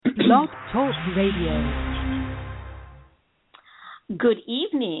Blog Talk Radio. Good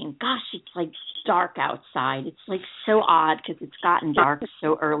evening. Gosh, it's like dark outside. It's like so odd because it's gotten dark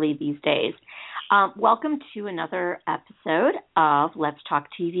so early these days. Welcome to another episode of Let's Talk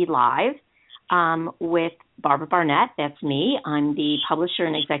TV Live with Barbara Barnett. That's me. I'm the publisher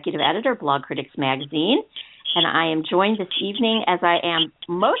and executive editor of Blogcritics magazine, and I am joined this evening, as I am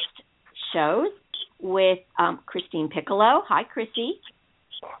most shows, with Chrissy Piccolo. Hi, Chrissy.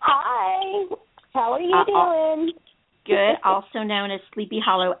 Hi. How are you doing? Good. Also known as Sleepy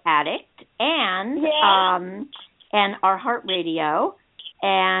Hollow Addict, and our Heart Radio.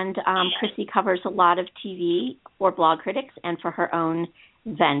 And Chrissy covers a lot of TV for Blogcritics and for her own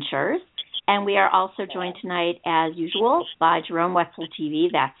ventures. And we are also joined tonight, as usual, by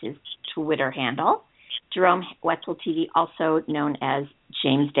JeromeWetzelTV. That's his Twitter handle. JeromeWetzelTV, also known as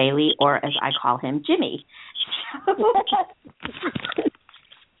James Daly, or as I call him, Jimmy.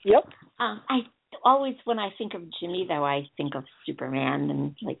 Yep. I always, when I think of Jimmy, though, I think of Superman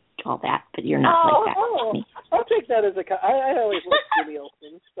and like all that. But you're not like that. I'll take that as I always like Jimmy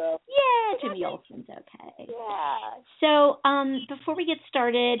Olsen. So. Yeah, Jimmy Olsen's okay. Yeah. So before we get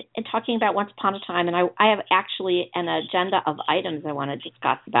started and talking about Once Upon a Time, and I have actually an agenda of items I want to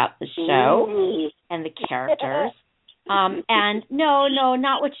discuss about the show and the characters. And no,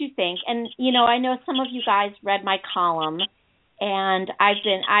 not what you think. And, you know, I know some of you guys read my column, and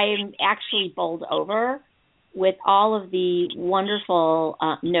I'm actually bowled over with all of the wonderful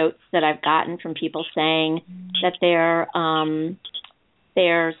notes that I've gotten from people saying that they're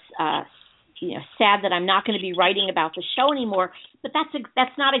sad that I'm not going to be writing about the show anymore. But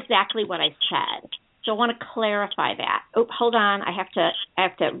that's not exactly what I said. So I want to clarify that. Oh, hold on. I have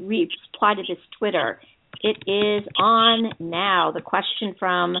to reply to this Twitter. It is on now. The question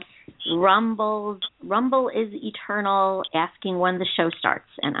from Rumble is Eternal, asking when the show starts,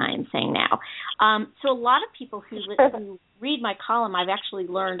 and I am saying now. So a lot of people who read my column, I've actually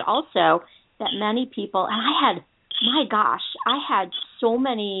learned also that many people, and I had so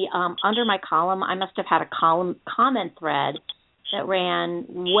many under my column. I must have had a comment thread that ran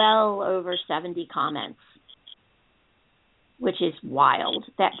well over 70 comments, which is wild.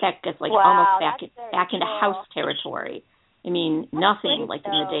 That gets like almost back into House territory. I mean, nothing like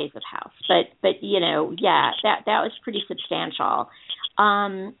in the days of House, but you know, yeah, that was pretty substantial,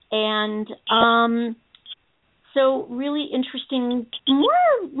 so really interesting,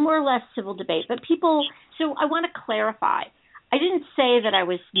 more or less civil debate. But people, so I want to clarify. I didn't say that I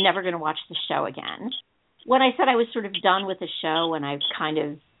was never going to watch the show again. When I said I was sort of done with the show, and I've kind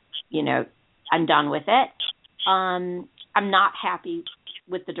of, you know, I'm done with it. I'm not happy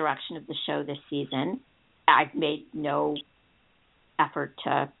with the direction of the show this season. I've made no effort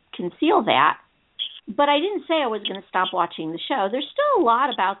to conceal that. But I didn't say I was going to stop watching the show. There's still a lot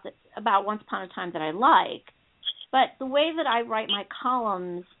about Once Upon a Time that I like. But the way that I write my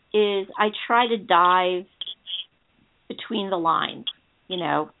columns is I try to dive between the lines, you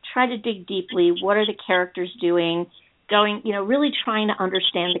know, try to dig deeply. What are the characters doing? Going, you know, really trying to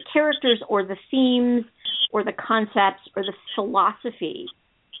understand the characters or the themes or the concepts or the philosophy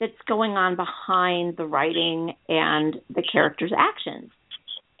that's going on behind the writing and the characters' actions.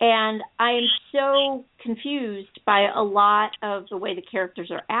 And I am so confused by a lot of the way the characters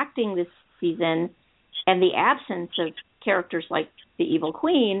are acting this season and the absence of characters like the Evil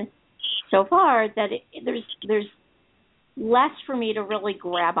Queen so far that there's less for me to really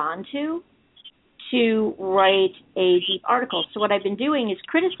grab onto to write a deep article. So what I've been doing is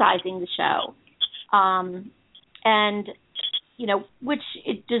criticizing the show, and, you know, which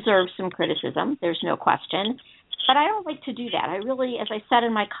it deserves some criticism, there's no question. But I don't like to do that. I really, as I said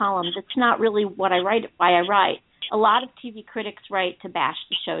in my column, that's not really what I write, why I write. A lot of TV critics write to bash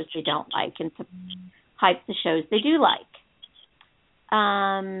the shows they don't like and to hype the shows they do like.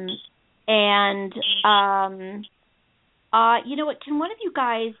 You know what, can one of you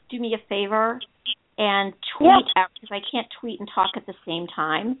guys do me a favor and tweet out, because I can't tweet and talk at the same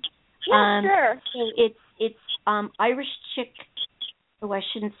time. Yeah, sure. So it's Irish Chick. Oh, I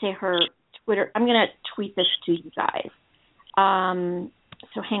shouldn't say her Twitter. I'm going to tweet this to you guys.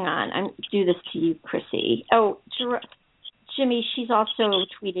 So hang on. I'm do this to you, Chrissy. Oh, Jimmy, she's also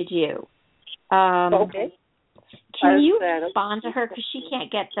tweeted you. Okay. Can you respond to her, because she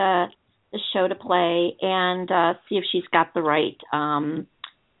can't get the show to play, and see if she's got the right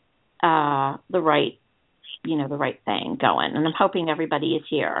thing going. And I'm hoping everybody is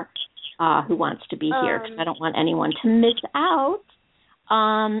here who wants to be here, because I don't want anyone to miss out.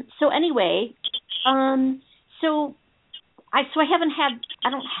 So anyway, so I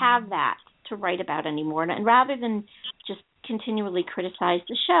don't have that to write about anymore. And rather than just continually criticize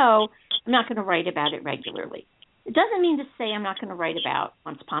the show, I'm not going to write about it regularly. It doesn't mean to say I'm not going to write about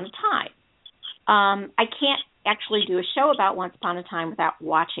Once Upon a Time. I can't actually do a show about Once Upon a Time without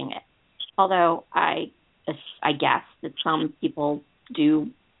watching it, although I guess that some people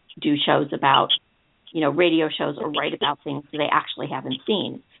do shows about, radio shows or write about things that they actually haven't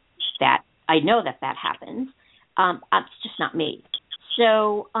seen. That I know that happens. It's just not me.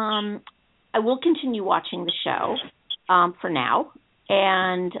 So I will continue watching the show for now,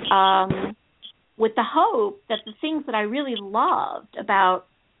 and with the hope that the things that I really loved about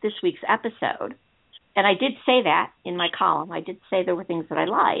this week's episode, and I did say that in my column, I did say there were things that I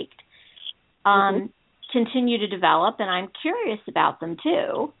liked, continue to develop, and I'm curious about them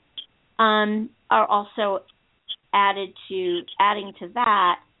too, are also adding to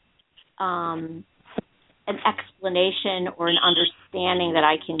that an explanation or an understanding that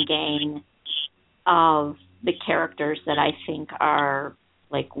I can gain of the characters that I think are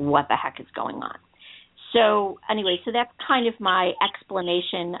like, what the heck is going on? So anyway, so that's kind of my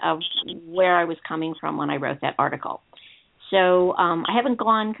explanation of where I was coming from when I wrote that article. So I haven't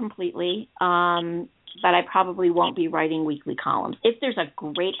gone completely, but I probably won't be writing weekly columns. If there's a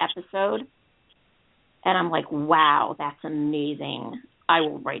great episode and I'm like, wow, that's amazing, I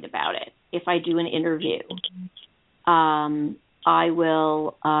will write about it. If I do an interview, I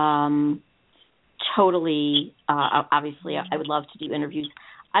will totally, obviously, I would love to do interviews.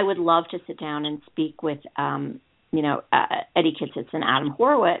 I would love to sit down and speak with, Eddie Kitsitz and Adam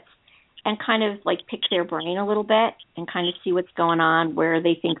Horowitz and kind of like pick their brain a little bit and kind of see what's going on, where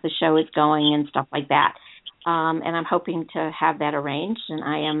they think the show is going and stuff like that. And I'm hoping to have that arranged, and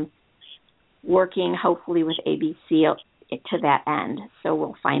I am working hopefully with ABC to that end. So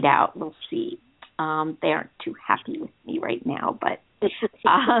we'll find out. We'll see. They aren't too happy with me right now, but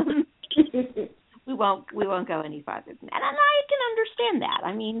we won't go any farther than that. And I can understand that.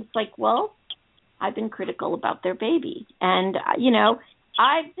 I mean, it's like, well, I've been critical about their baby. And,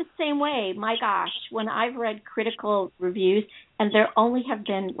 I'm the same way. My gosh, when I've read critical reviews, and there only have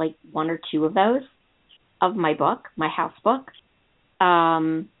been like one or two of those of my book, my house book.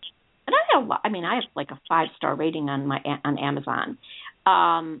 And I have like a 5-star rating on Amazon.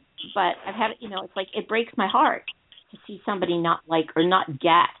 But I've had, it's like, it breaks my heart to see somebody not like or not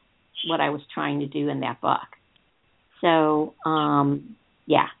get what I was trying to do in that book. So,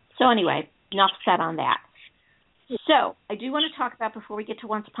 yeah. So anyway, enough said on that. So I do want to talk about, before we get to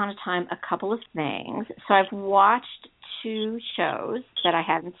Once Upon a Time, a couple of things. So I've watched 2 shows that I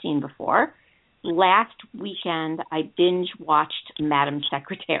hadn't seen before. Last weekend, I binge-watched Madam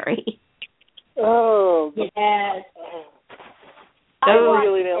Secretary. Oh. Yes. I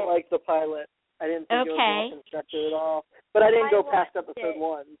really didn't like the pilot. I didn't think it was well constructed at all. But I didn't go past episode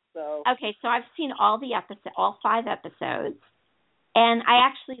 1. So. Okay, so I've seen all 5 episodes, and I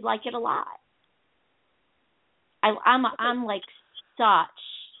actually like it a lot. I'm like such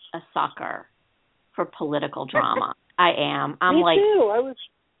a sucker for political drama. I am. I'm Me like, too.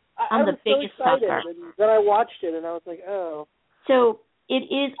 I'm the biggest sucker. And then I watched it and I was like, oh. So it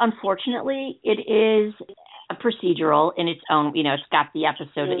is, unfortunately, it is a procedural in its own. It's got the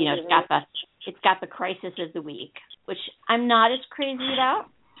episode. It's got the crisis of the week, which I'm not as crazy about.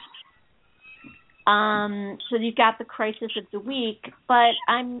 So you've got the crisis of the week, but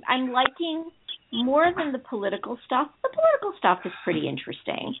I'm liking more than the political stuff. The political stuff is pretty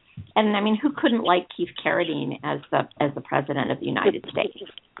interesting, and I mean, who couldn't like Keith Carradine as the president of the United States?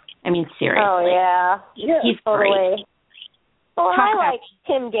 I mean, seriously. Oh yeah, he's totally. Great. Well, I like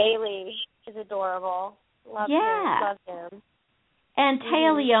Tim Daly. Is adorable. Love him. And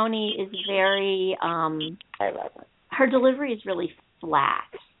Taya Leone is very. I love her. Her delivery is really flat.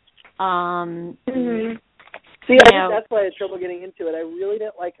 See, I think that's why I had trouble getting into it. I really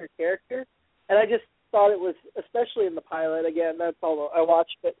didn't like her character, and I just thought it was, especially in the pilot, again, that's all I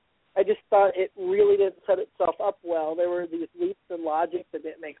watched, but I just thought it really didn't set itself up well. There were these leaps in logic that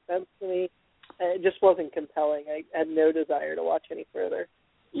didn't make sense to me, and it just wasn't compelling. I had no desire to watch any further.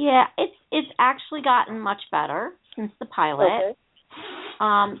 Yeah, it's actually gotten much better since the pilot. Okay.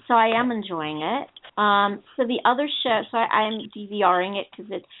 So I am enjoying it. So the other show, so I'm DVRing it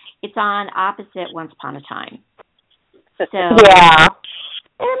because it's on opposite Once Upon a Time. So yeah.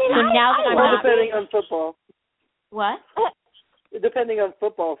 So now that I'm not, depending on football. What? Depending on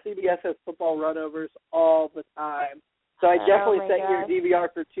football, CBS has football runovers all the time. So I definitely set your DVR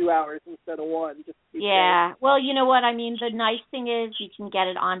for 2 hours instead of 1. Just yeah. Well, you know what I mean. The nice thing is you can get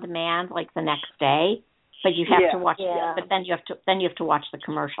it on demand like the next day, but you have to watch. Yeah. But then you have to watch the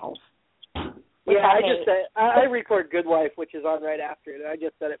commercials. Yeah, I record Good Wife, which is on right after it. I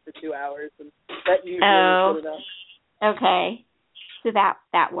just set it for 2 hours, and that usually is good enough. Okay. So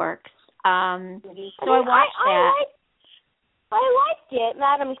that works. So I watched that. I liked it,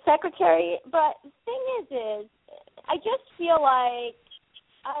 Madam Secretary, but the thing is I just feel like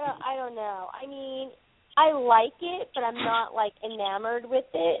I don't know. I mean, I like it, but I'm not like enamored with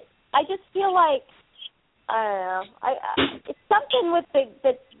it. I just feel like I don't know. It's something with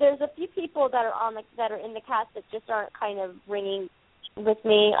there's a few people that are in the cast that just aren't kind of ringing with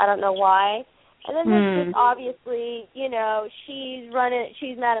me. I don't know why. And then there's just obviously, she's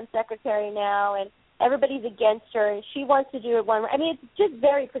Madam Secretary now, and everybody's against her, and she wants to do it one way. I mean, it's just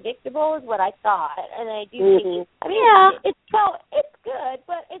very predictable is what I thought, and I do think, it's good,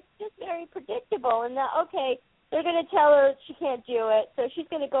 but it's just very predictable, and that, okay, they're going to tell her she can't do it, so she's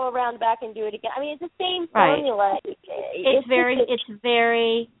going to go around back and do it again. I mean, it's the same formula. It's very,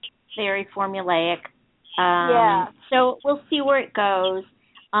 very formulaic. So we'll see where it goes.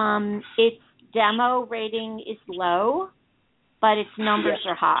 Its demo rating is low, but its numbers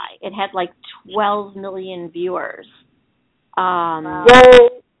are high. It had like 12 million viewers. And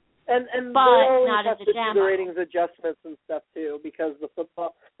but they not have as a to demo. do the ratings adjustments and stuff too, because the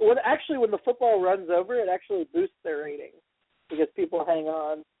football. When the football runs over, it actually boosts their ratings because people hang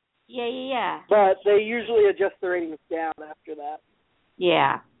on. Yeah. But they usually adjust the ratings down after that.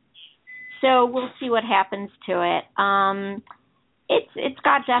 Yeah. So we'll see what happens to it. It's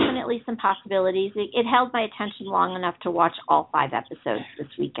got definitely some possibilities. It held my attention long enough to watch all 5 episodes this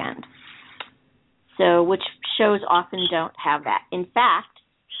weekend. So, which shows often don't have that. In fact,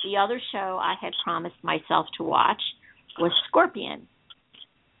 the other show I had promised myself to watch was Scorpion.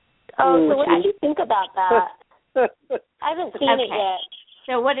 Oh, so what did you think about that? I haven't seen it yet.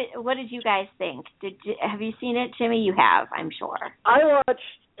 So what did you guys think? Have you seen it, Jimmy? You have, I'm sure. I watched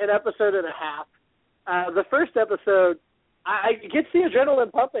an episode and a half. The first episode, I get the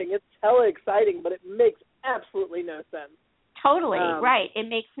adrenaline pumping. It's hella exciting, but it makes absolutely no sense. Totally, right. It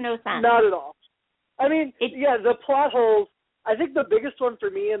makes no sense. Not at all. I mean, the plot holes. I think the biggest one for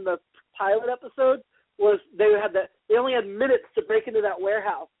me in the pilot episode was they only had minutes to break into that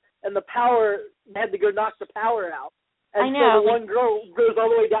warehouse, and the power had to go knock the power out. And I know. So the one girl goes all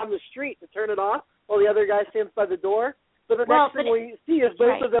the way down the street to turn it off, while the other guy stands by the door. So the next thing we see is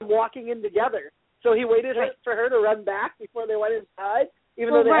both of them walking in together. So he waited for her to run back before they went inside,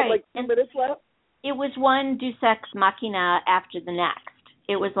 even though they had like 2 minutes left. It was one Deus Ex Machina after the next.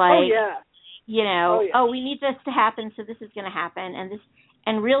 It was like, we need this to happen, so this is going to happen.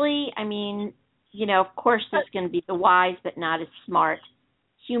 And really, I mean, of course there's going to be the wise but not as smart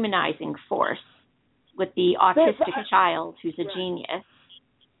humanizing force with the autistic child who's a genius.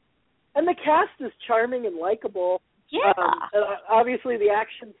 And the cast is charming and likable. Yeah. And obviously the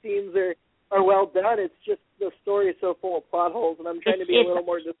action scenes are well done. It's just the story is so full of plot holes, and I'm trying to be a little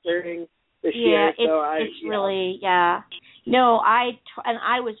more discerning this year. No,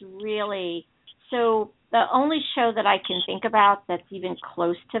 I was really, so the only show that I can think about that's even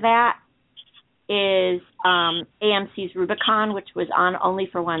close to that is AMC's Rubicon, which was on only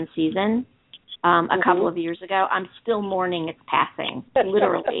for one season a couple of years ago. I'm still mourning its passing.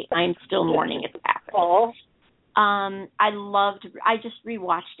 Literally, I'm still mourning its passing. I just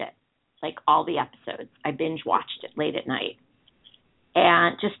rewatched it, like all the episodes. I binge watched it late at night,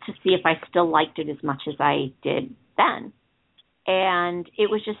 and just to see if I still liked it as much as I did then. And it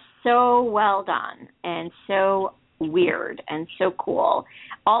was just so well done and so weird and so cool.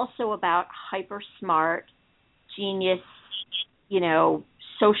 Also about hyper smart, genius,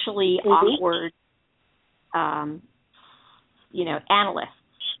 socially awkward, analysts,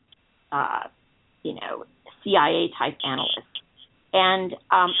 CIA type analysts. And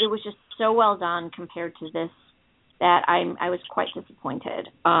it was just so well done compared to this that I was quite disappointed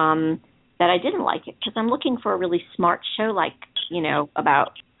that I didn't like it, because I'm looking for a really smart show, like,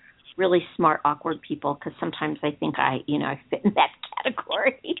 about really smart, awkward people, because sometimes I think I fit in that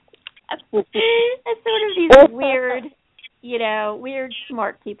category. It's sort of these weird,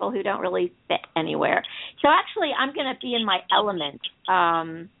 smart people who don't really fit anywhere. So actually, I'm going to be in my element.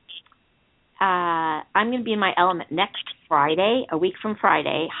 I'm going to be in my element next Friday, a week from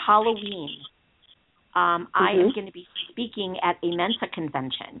Friday, Halloween. I am going to be speaking at a Mensa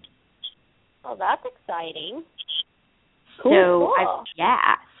convention. Oh, that's exciting. Cool.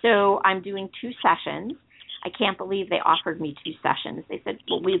 So I'm doing 2 sessions. I can't believe they offered me 2 sessions. They said,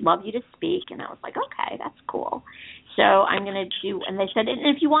 well, we'd love you to speak. And I was like, okay, that's cool. So I'm going to do, and they said, and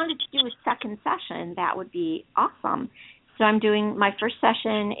if you wanted to do a second session, that would be awesome. So I'm doing, my first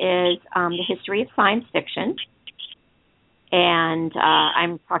session is the history of science fiction. And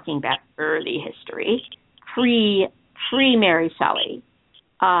I'm talking about early history, pre Mary Shelley.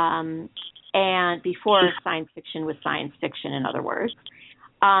 and before science fiction was science fiction, in other words.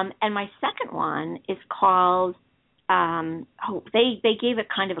 And my second one is called, they gave it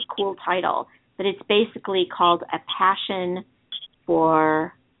kind of a cool title, but it's basically called A Passion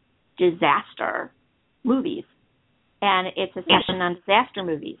for Disaster Movies. And it's a session on disaster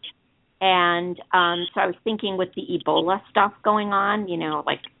movies. And so I was thinking with the Ebola stuff going on,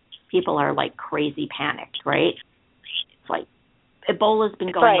 like people are like crazy panicked, right? It's like Ebola's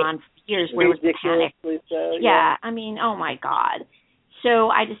been going on for years. Where was the panic? So, yeah, I mean, oh my God. So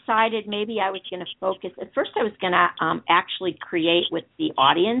I decided maybe I was going to focus. At first I was going to actually create with the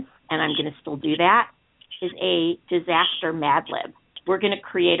audience, and I'm going to still do that, is a disaster Mad Lib. We're going to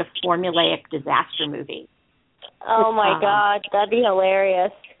create a formulaic disaster movie. Oh my God, that'd be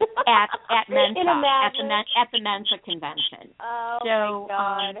hilarious. at Mensa, at the Mensa convention. Oh so,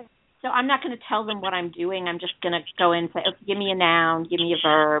 my God. So I'm not going to tell them what I'm doing. I'm just going to go in and say, okay, give me a noun, give me a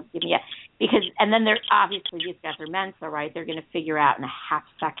verb, and then they're obviously these guys are Mensa, right? They're going to figure out in a half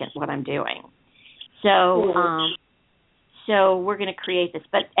second what I'm doing. So, so we're going to create this,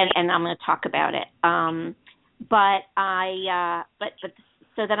 and I'm going to talk about it.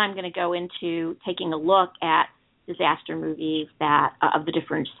 So then I'm going to go into taking a look at disaster movies that of the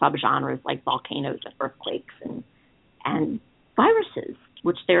different subgenres like volcanoes and earthquakes and viruses,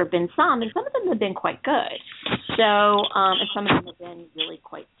 which there have been some, and some of them have been quite good. So, and some of them have been really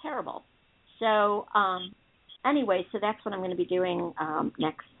quite terrible. So, anyway, so that's what I'm going to be doing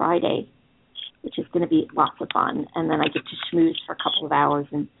next Friday, which is going to be lots of fun. And then I get to schmooze for a couple of hours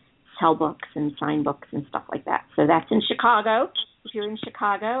and sell books and sign books and stuff like that. So that's in Chicago. If you're in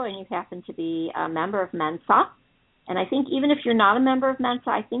Chicago and you happen to be a member of Mensa, and I think even if you're not a member of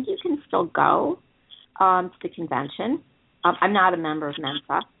Mensa, I think you can still go to the convention. I'm not a member of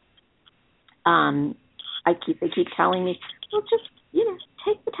Mensa. They keep telling me, well, just,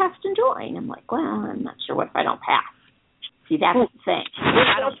 take the test and join. I'm like, well, I'm not sure what if I don't pass. See, that's the thing.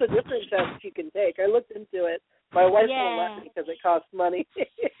 There's lots of different tests you can take. I looked into it. My wife won't let me because it costs money.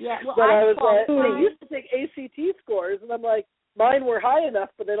 Well, but I was like, they used to take ACT scores, and I'm like, mine were high enough,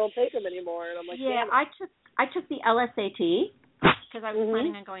 but they don't take them anymore. And I'm like, I took the LSAT because I was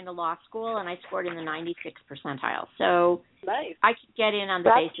planning on going to law school, and I scored in the 96th percentile. So nice. I could get in on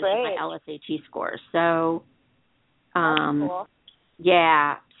the basis of my LSAT scores. So, cool.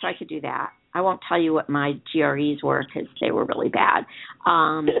 Yeah, so I could do that. I won't tell you what my GREs were because they were really bad.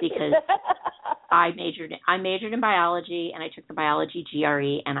 Because I majored in biology, and I took the biology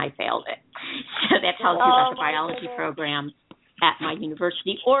GRE, and I failed it. So that tells you about the biology program at my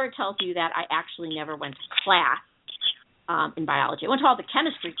university, or it tells you that I actually never went to class in biology. I went to all the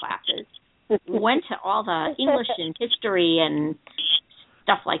chemistry classes, went to all the English and history and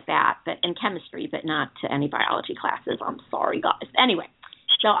stuff like that, and chemistry, but not to any biology classes. I'm sorry, guys. Anyway,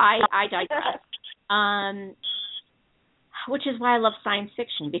 so I digress. Which is why I love science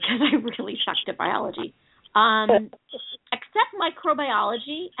fiction, because I really sucked at biology. Except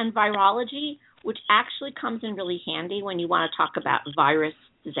microbiology and virology, which actually comes in really handy when you want to talk about virus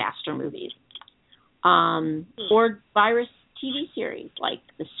disaster movies. Or virus TV series like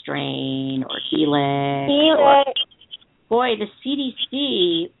The Strain or Helix. Boy, the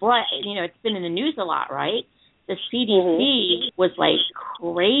CDC, it's been in the news a lot, right? The CDC was like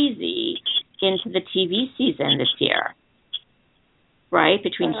crazy into the TV season this year, right?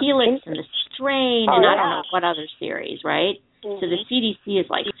 Between Helix and The Strain and I don't know what other series, right? So the CDC is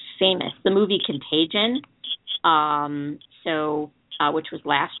like famous. The movie Contagion, which was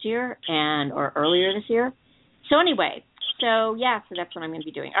last year or earlier this year. So anyway, so that's what I'm going to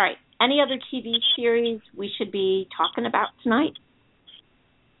be doing. All right. Any other TV series we should be talking about tonight?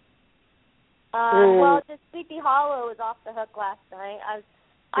 Well, the Sleepy Hollow was off the hook last night.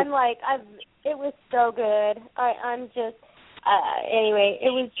 It was so good. Anyway,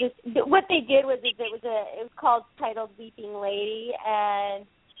 it was just what they did was it was titled Weeping Lady, and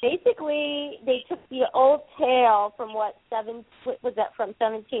basically they took the old tale from what was that from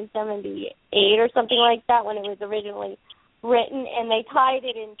 1778 or something like that when it was originally written, and they tied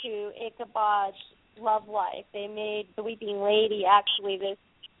it into Ichabod's love life. They made the Weeping Lady actually this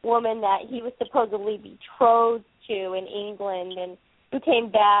woman that he was supposedly betrothed to in England, and who came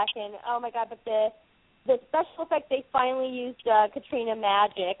back, and oh my God, but the special effect, they finally used Katrina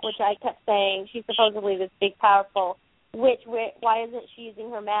Magic, which I kept saying, she's supposedly this big, powerful witch. Why isn't she using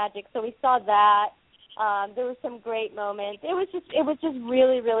her magic? So we saw that. There were some great moments. It was just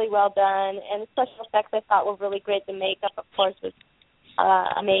really, really well done, and the special effects I thought were really great. The makeup, of course, was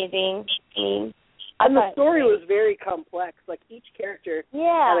amazing. And the story was very complex. Like each character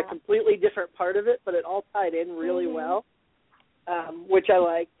had a completely different part of it, but it all tied in really well, which I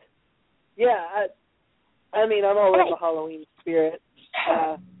liked. Yeah, I mean, I'm all in the Halloween spirit.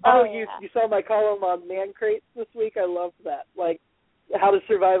 You saw my column on Man Crates this week. I loved that. Like, how to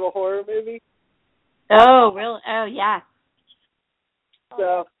survive a horror movie. Oh, really? Oh, yeah.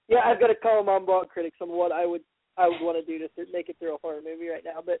 So, yeah, I've got a column on Blogcritics on what I would want to do to make it through a horror movie right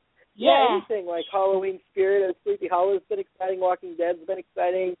now. But, anything like Halloween spirit and Sleepy Hollow's been exciting. Walking Dead's been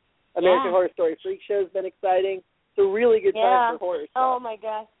exciting. American Horror Story Freak Show's been exciting. It's a really good time for horror stuff. Oh, my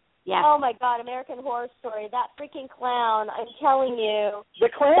gosh. Yeah. Oh, my God, American Horror Story. That freaking clown, I'm telling you. The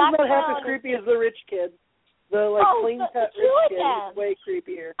clown's not half as creepy as the rich kid. The, clean-cut rich kid is way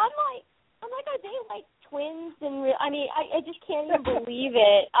creepier. I'm like, are they, twins? I just can't even believe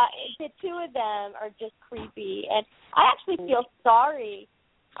it. The two of them are just creepy. And I actually feel sorry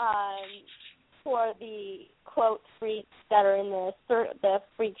for the, quote, freaks that are in the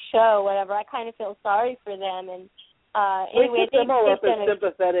freak show, whatever. I kind of feel sorry for them. And anyway, they put them all up as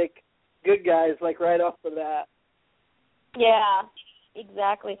sympathetic good guys, right off the bat. Yeah,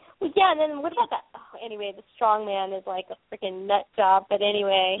 exactly. Well, yeah, and then what about that? Oh, anyway, the strong man is like a freaking nut job. But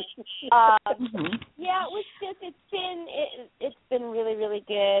anyway, yeah, it was just it's been really, really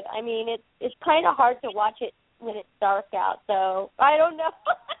good. I mean, it's kind of hard to watch it when it's dark out. So I don't know.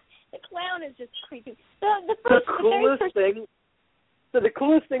 The clown is just creepy. The coolest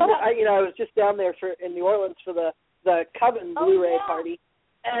thing that I was just down there in New Orleans for the Coven Blu-ray party,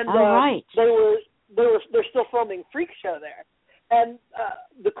 and they're still filming Freak Show there. And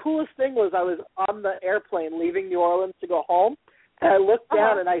the coolest thing was I was on the airplane leaving New Orleans to go home, and I looked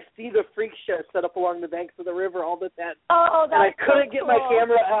down and I see the Freak Show set up along the banks of the river all the time. Oh, that's and I couldn't so get my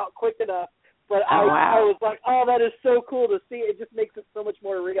camera out quick enough, but I was like, oh, that is so cool to see. It just makes it so much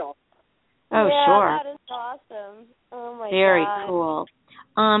more real. Oh, yeah, sure. That is awesome. Oh, my God. Very cool.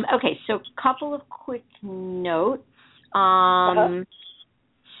 Okay, so a couple of quick notes.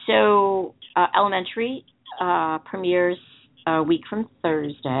 So Elementary premieres a week from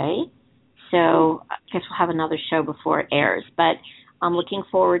Thursday, so I guess we'll have another show before it airs, but I'm looking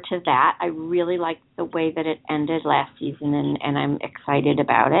forward to that. I really liked the way that it ended last season, and I'm excited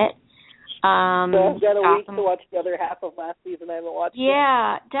about it. So I've got a week to watch the other half of last season. I haven't watched it.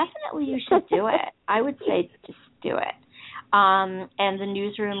 Yeah, definitely you should do it. I would say just do it. And the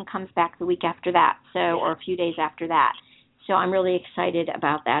Newsroom comes back the week after that, or a few days after that. So I'm really excited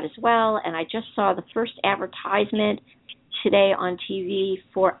about that as well. And I just saw the first advertisement today on TV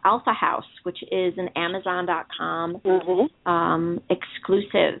for Alpha House, which is an Amazon.com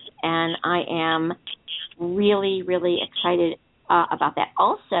exclusive. And I am really, really excited about that.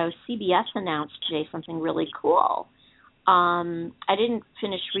 Also, CBS announced today something really cool. I didn't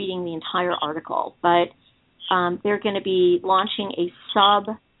finish reading the entire article, but they're going to be launching a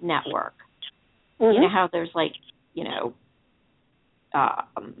sub-network. You know how there's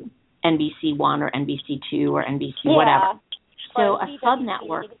NBC 1 or NBC 2 or NBC whatever. So a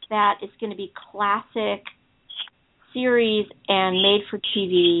sub-network that is going to be classic series and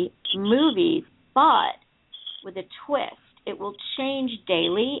made-for-TV movies, but with a twist. It will change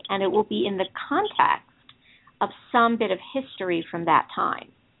daily, and it will be in the context of some bit of history from that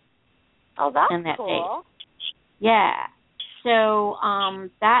time. Oh, that's and that cool. Date. Yeah. So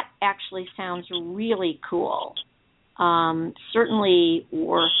that actually sounds really cool. Certainly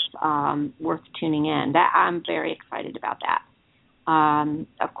worth tuning in. That I'm very excited about that.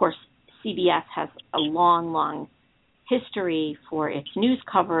 Of course, CBS has a long, long history for its news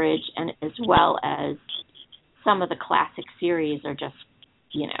coverage, and as well as some of the classic series are just,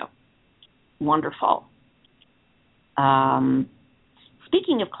 wonderful.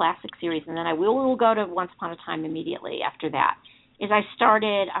 Speaking of classic series, and then I will go to Once Upon a Time immediately after that, is I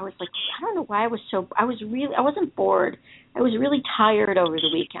was like, I don't know why I wasn't bored. I was really tired over the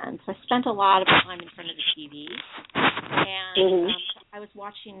weekend. So I spent a lot of time in front of the TV. And I was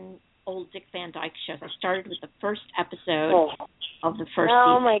watching old Dick Van Dyke shows. I started with the first episode of the first season.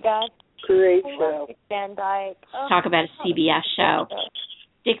 Oh, my God. Great show. Dick Van Dyke. Talk about a CBS show.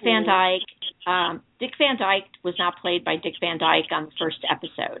 Dick Van Dyke. Dick Van Dyke was not played by Dick Van Dyke on the first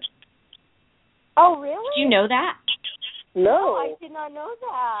episode. Oh, really? Did you know that? No. Oh, I did not know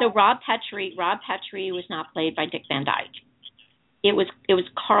that. So Rob Petrie was not played by Dick Van Dyke. It was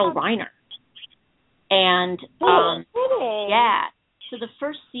Carl Reiner. And yeah. So the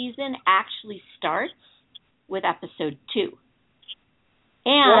first season actually starts with episode 2.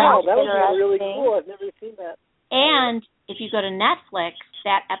 And wow, that was really cool. I've never seen that. And if you go to Netflix,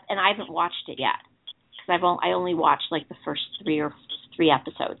 and I haven't watched it yet because I only watched the first three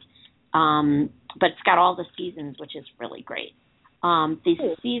episodes. But it's got all the seasons, which is really great.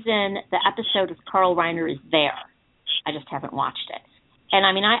 The episode with Carl Reiner is there. I just haven't watched it. And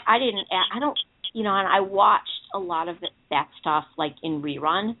I mean, I don't, you know, and I watched a lot of that stuff like in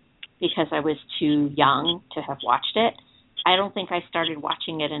rerun because I was too young to have watched it. I don't think I started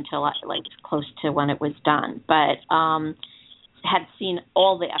watching it until like close to when it was done, but had seen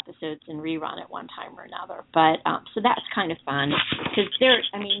all the episodes in rerun at one time or another. But so that's kind of fun because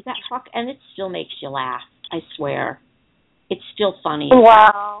that fuck, and it still makes you laugh. I swear, it's still funny.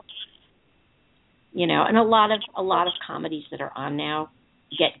 Wow. You know, and a lot of comedies that are on now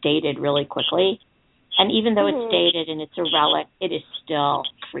get dated really quickly. And even though it's dated and it's a relic, it is still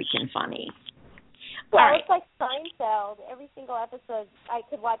freaking funny. Well, All right. It's like Seinfeld. Every single episode, I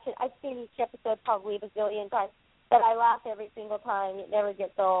could watch it. I've seen each episode probably a bazillion times, but I laugh every single time. It never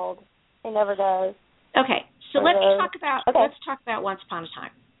gets old. It never does. Okay, so let's talk about Once Upon a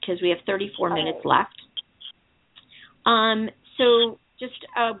Time because we have 34 minutes left. So just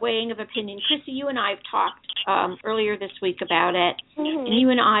a weighing of opinion. Chrissy, you and I have talked earlier this week about it, and you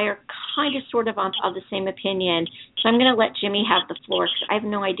and I are kind of sort of of the same opinion. So I'm going to let Jimmy have the floor because I have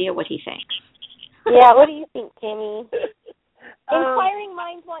no idea what he thinks. Yeah, what do you think, Jimmy? Inquiring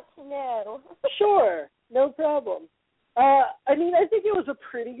minds want to know. Sure, no problem. I mean, I think it was a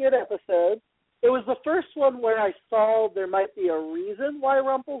pretty good episode. It was the first one where I saw there might be a reason why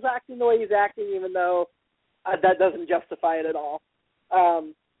Rumple's acting the way he's acting, even though that doesn't justify it at all.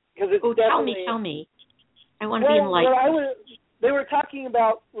 Because it's tell me. I want to be enlightened. They were talking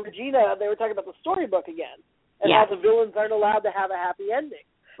about Regina. They were talking about the storybook again, and how the villains aren't allowed to have a happy ending.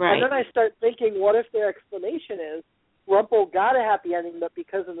 Right. And then I start thinking, what if their explanation is Rumple got a happy ending, but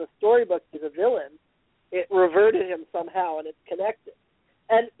because in the storybook he's a villain, it reverted him somehow, and it's connected.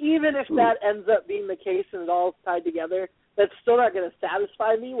 And even if that ends up being the case and it all is tied together, that's still not going to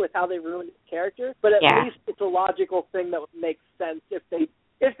satisfy me with how they ruined his character. But at least it's a logical thing that would make sense if they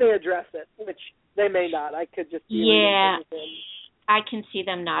address it, which they may not. I could just be I can see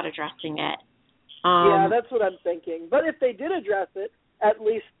them not addressing it. Yeah, that's what I'm thinking. But if they did address it, at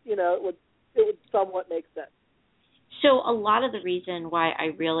least, you know, it would somewhat make sense. So a lot of the reason why I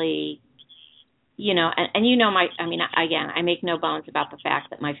really, you know, and you know I make no bones about the fact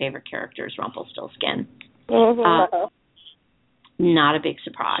that my favorite character is Rumpelstiltskin. Not a big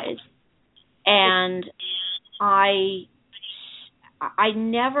surprise. And I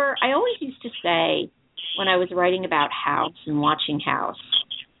always used to say when I was writing about House and watching House,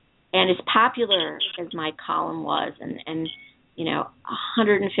 and as popular as my column was, and you know,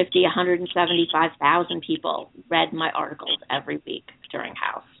 175,000 people read my articles every week during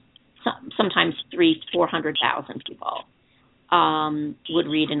House. Sometimes 300,000-400,000 people would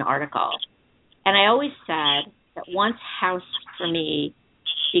read an article. And I always said that once House, for me,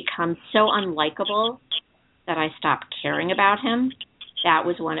 becomes so unlikable that I stopped caring about him, that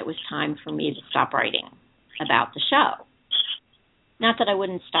was when it was time for me to stop writing about the show. Not that I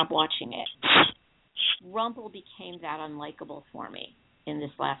wouldn't stop watching it. Rumple became that unlikable for me in this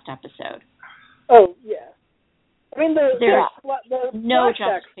last episode. Oh, yeah. I mean, there's the no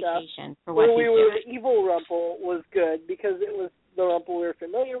justification for what he's doing. Where the evil Rumple was good because it was the Rumple we were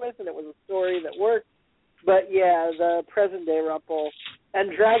familiar with and it was a story that worked. But, yeah, the present-day Rumple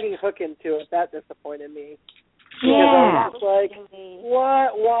and dragging Hook into it, that disappointed me. Because I was like,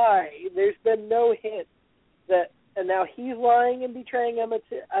 what? Why? There's been no hint that, and now he's lying and betraying Emma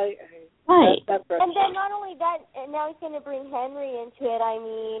too. Right. That's and then not only that, and now he's going to bring Henry into it. I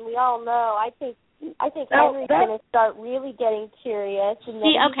mean, we all know. I think Henry's going to start really getting curious. And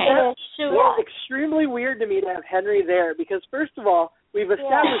It's extremely weird to me to have Henry there because, first of all, we've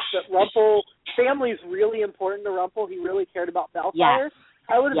established that Rumple family's really important to Rumple. He really cared about Bellfire.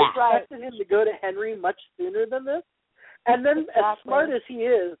 I would have expected him to go to Henry much sooner than this. And then, as smart as he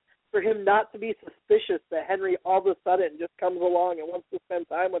is, for him not to be suspicious that Henry all of a sudden just comes along and wants to spend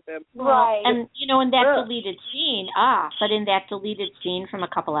time with him. Right. And, you know, in that deleted scene, from a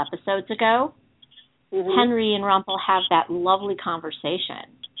couple episodes ago, Henry and Rumple have that lovely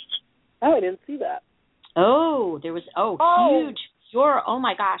conversation. Oh, I didn't see that. Oh, there was, huge. Oh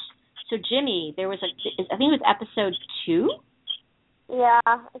my gosh. So, Jimmy, there was I think it was episode 2? Yeah.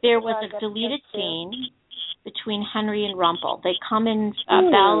 There was a deleted scene between Henry and Rumple. They come in,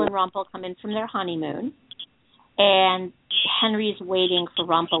 Belle and Rumple come in from their honeymoon, and Henry is waiting for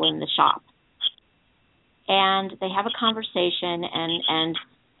Rumple in the shop. And they have a conversation, and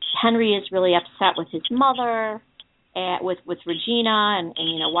Henry is really upset with his mother, with Regina, and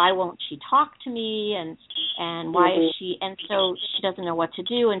you know, why won't she talk to me, and why is she, and so she doesn't know what to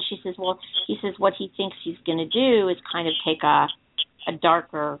do, and he says what he thinks he's going to do is kind of take a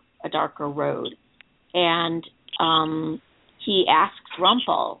darker road. And he asks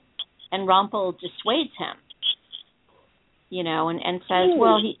Rumple, and Rumple dissuades him. and says,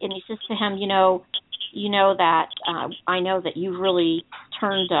 well, he says to him, that I know that you've really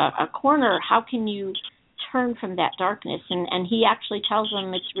turned a corner. How can you turn from that darkness? And he actually tells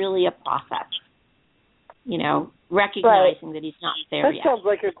him it's really a process, recognizing that he's not there yet. That sounds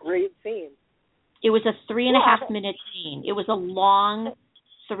like a great scene. It was a 3.5 minute scene. It was a long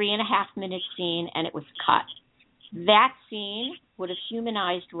 3.5 minute scene, and it was cut. That scene would have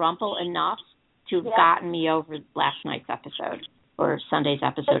humanized Rumpel enough to have gotten me over last night's episode or Sunday's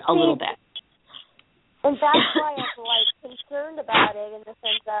episode a little bit. And that's why I'm concerned about it in the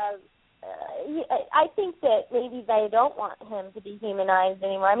sense of I think that maybe they don't want him to be humanized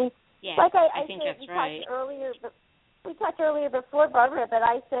anymore. I mean, I think that's right. We talked earlier before, Barbara, but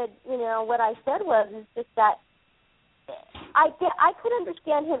I said, what I said was just that I could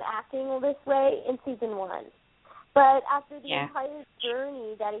understand him acting this way in season 1. But after the entire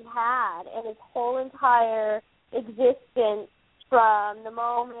journey that he had and his whole entire existence from the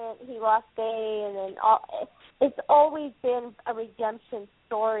moment he lost Faye and then it's always been a redemption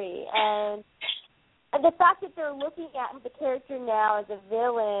story. And the fact that they're looking at the character now as a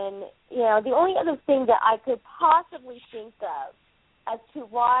villain, the only other thing that I could possibly think of as to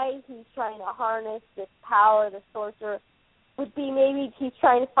why he's trying to harness this power, the sorcerer, would be maybe he's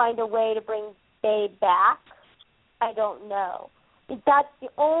trying to find a way to bring Faye back. I don't know. That's the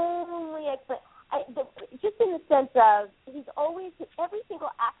only just in the sense of he's always, every single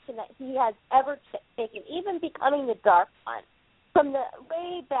action that he has ever taken, even becoming the Dark One, from the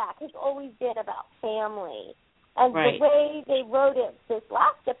way back, has always been about family. And the way they wrote it this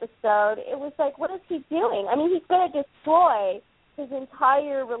last episode, it was like, what is he doing? I mean, he's going to destroy his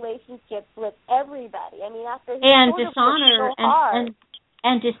entire relationships with everybody. I mean, after he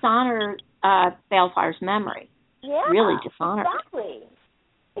dishonor Balefire's memory. Yeah, really dishonor. Exactly.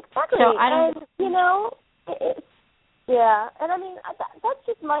 So I don't. And I mean, that's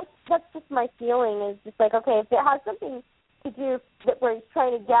just my feeling is just like, okay, if it has something to do where he's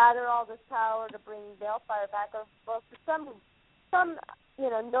trying to gather all this power to bring Balefire back, or for some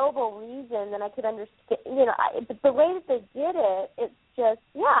noble reason, then I could understand. But the way that they did it, it's just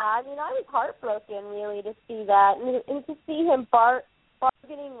I mean, I was heartbroken really to see that, and to see him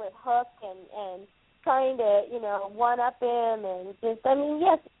bargaining with Hook and trying to, one up him, and just, I mean,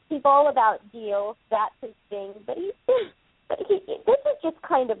 yes, he's all about deals, that's his thing, but this is just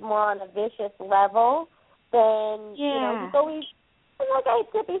kind of more on a vicious level than, he's always, and like I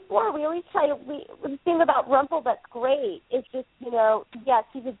said before, we always the thing about Rumpel that's great is just, yes,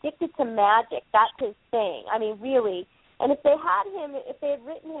 he's addicted to magic, that's his thing, I mean, really, and if they had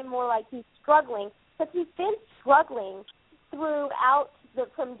written him more like he's struggling, because he's been struggling throughout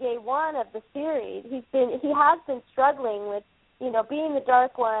from day one of the series, he has been struggling with, being the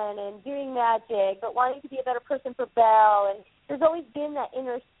Dark One and doing magic, but wanting to be a better person for Belle, and there's always been that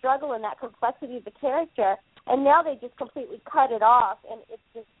inner struggle and that complexity of the character, and now they just completely cut it off, and it's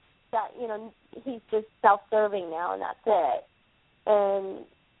just that, he's just self-serving now, and that's it. And,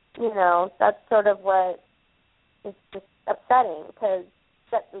 that's sort of what is just upsetting, because,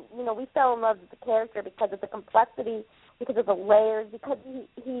 we fell in love with the character because of the complexity, because of the layers, because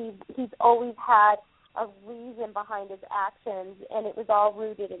he's always had a reason behind his actions, and it was all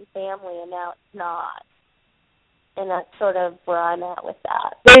rooted in family, and now it's not. And that's sort of where I'm at with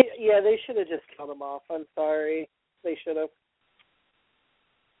that. They should have just killed him off. I'm sorry. They should have.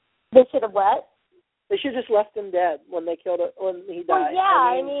 They should have what? They should have just left him dead when he died. Well,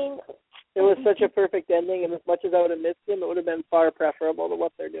 I mean, it was such a perfect ending, and as much as I would have missed him, it would have been far preferable to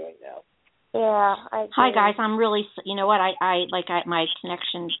what they're doing now. Yeah, I agree. Hi guys, I'm really. You know what? My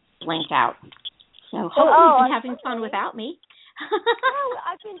connection blinked out. So hopefully you've been having fun without me. No,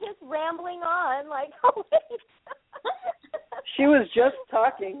 I've been just rambling on She was just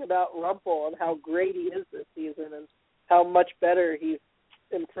talking about Rumpel and how great he is this season and how much better he's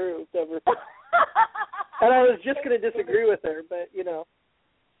improved over. And I was just going to disagree with her, but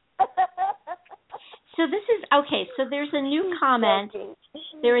So this is okay. So there's a new comment.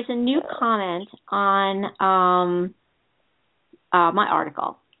 There is a new comment on my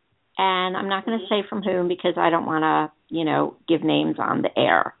article, and I'm not going to say from whom because I don't want to, give names on the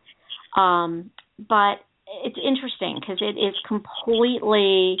air. But it's interesting because it is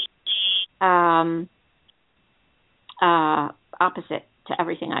completely opposite to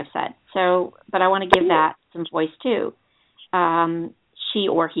everything I've said. So, but I want to give that some voice too. She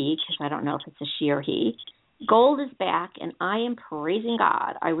or he, because I don't know if it's a she or he. Gold is back, and I am praising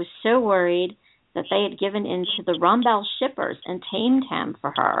God. I was so worried that they had given in to the Rumbell shippers and tamed him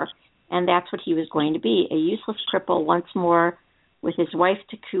for her, and that's what he was going to be, a useless cripple once more with his wife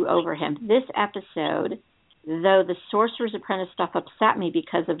to coo over him. This episode Though the Sorcerer's Apprentice stuff upset me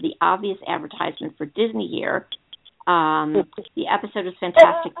because of the obvious advertisement for Disney here, the episode was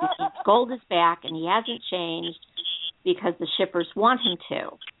fantastic because Gold is back and he hasn't changed because the shippers want him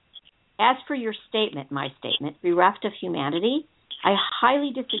to. As for your statement, my statement, bereft of humanity, I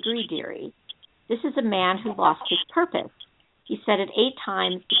highly disagree, dearie. This is a man who lost his purpose. He said it 8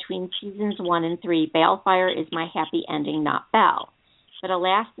 times between seasons 1 and 3, Balefire is my happy ending, not Belle. But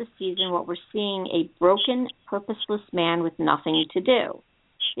alas, this season, what we're seeing, a broken, purposeless man with nothing to do.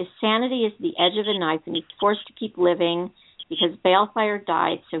 His sanity is the edge of a knife, and he's forced to keep living because Balefire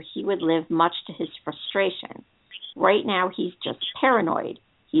died so he would live, much to his frustration. Right now, he's just paranoid.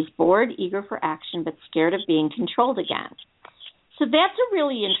 He's bored, eager for action, but scared of being controlled again. So that's a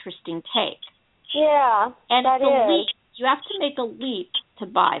really interesting take. Yeah, and that is. Leap, you have to make a leap to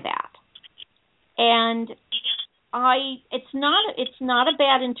buy that. And it's not a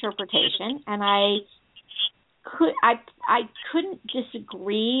bad interpretation, and I couldn't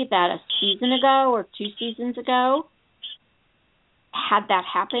disagree that a season ago or 2 seasons ago, had that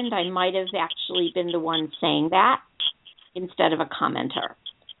happened, I might have actually been the one saying that instead of a commenter.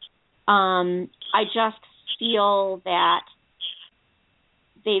 I just feel that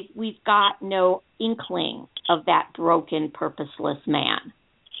we've got no inkling of that broken, purposeless man.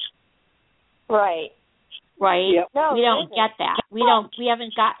 Right. Right? Yep. No, we don't get that. We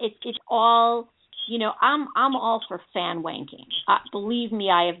haven't got it. It's all, I'm all for fan wanking. Believe me,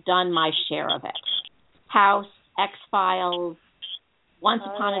 I have done my share of it. House, X-Files, Once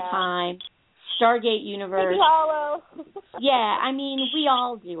Upon a Time, Stargate Universe. Hollow. Yeah, I mean, we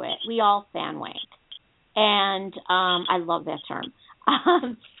all do it. We all fan wank. And I love that term.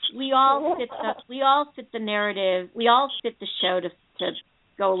 We all fit the narrative. We all fit the show to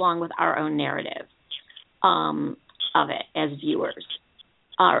go along with our own narrative of it as viewers,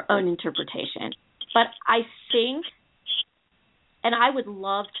 our own interpretation. But I think, and I would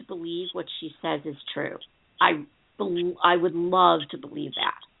love to believe what she says is true. I would love to believe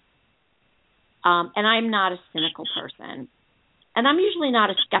that. And I'm not a cynical person. And I'm usually not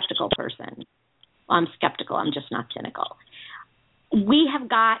a skeptical person. Well, I'm skeptical. I'm just not cynical. We have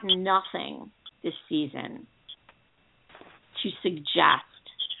gotten nothing this season to suggest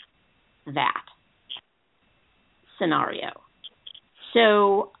that scenario.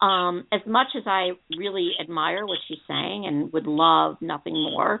 So as much as I really admire what she's saying and would love nothing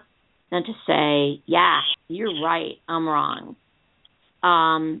more than to say, yeah, you're right, I'm wrong.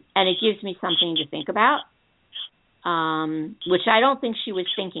 And it gives me something to think about, which I don't think she was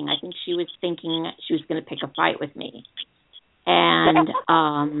thinking. I think she was thinking she was going to pick a fight with me. And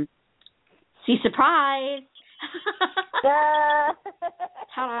see, surprise! Ta-da!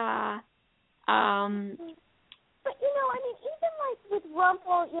 But, even like with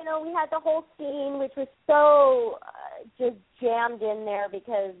Rumple, we had the whole scene, which was so just jammed in there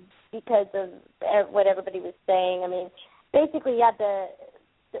because of what everybody was saying. I mean, basically,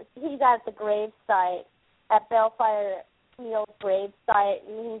 he's at the gravesite, at Balefire Neil's gravesite,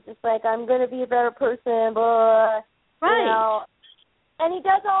 and he's just like, I'm going to be a better person, blah. Right. And he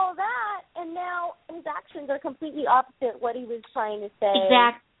does all of that, and now his actions are completely opposite what he was trying to say.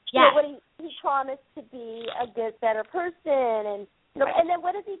 Exactly. Yeah. What he promised to be a good, better person, and and then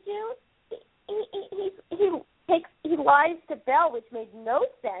what does he do? He lies to Belle, which made no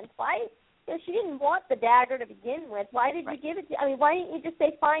sense. Why? She didn't want the dagger to begin with. Why did you give it to? I mean, why didn't you just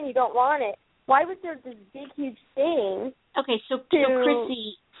say, fine, you don't want it? Why was there this big, huge thing? Okay, so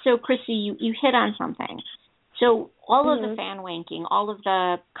Chrissy, you hit on something. So all of the fan wanking, all of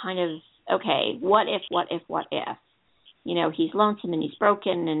the kind of, okay, what if? He's lonesome and he's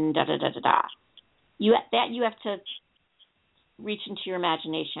broken and da-da-da-da-da. You have to reach into your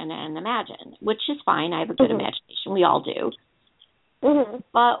imagination and imagine, which is fine. I have a good imagination. We all do. Mm-hmm.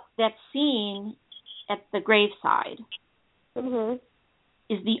 But that scene at the graveside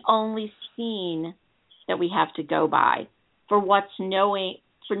is the only scene that we have to go by for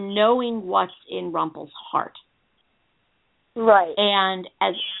knowing what's in Rumple's heart. Right. And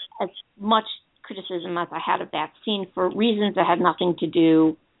as much criticism as I had of that scene for reasons that had nothing to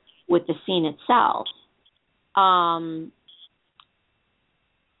do with the scene itself,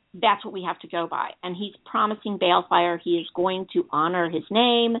 that's what we have to go by. And he's promising Balefire he is going to honor his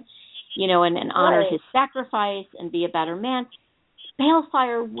name, and honor his sacrifice and be a better man.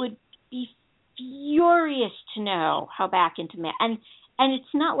 Balefire would be furious to know how back into man. And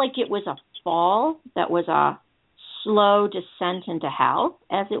it's not like it was a fall that was a slow descent into hell,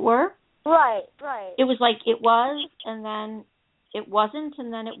 as it were. Right. It was like it was, and then it wasn't,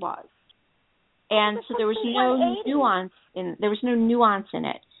 and then it was. And so there was no nuance in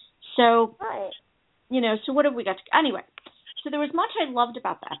it. So So what have we got? Anyway, so there was much I loved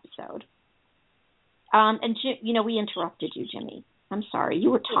about the episode. And, we interrupted you, Jimmy. I'm sorry.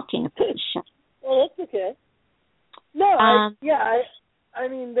 You were talking about the show. Well, that's okay. No, I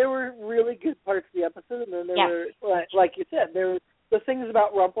mean, there were really good parts of the episode, and then there were, like you said, there were the things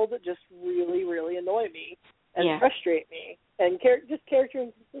about Rumple that just really, really annoy me and frustrate me, and just character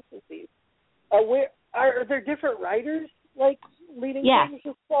inconsistencies. Are there different writers, like, leading things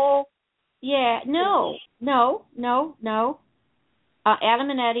this fall? Yeah, no. Adam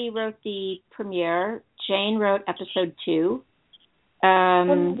and Eddie wrote the premiere. Jane wrote episode 2.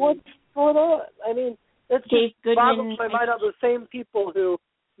 And what's going on? I mean, that's Dave just boggles my mind on the same people who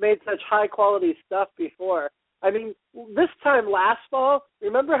made such high-quality stuff before. I mean, this time last fall,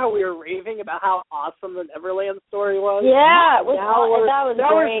 remember how we were raving about how awesome the Neverland story was? Yeah,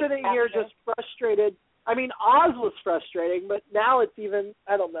 now we're sitting here just frustrated. I mean, Oz was frustrating, but now it's even,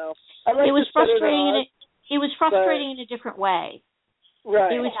 I don't know. It was frustrating. It was frustrating in a different way.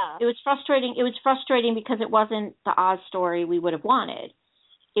 Right. It was frustrating. It was frustrating because it wasn't the Oz story we would have wanted.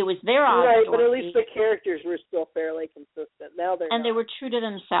 It was their Oz story. Right, but at least the characters were still fairly consistent. Now they're not. They were true to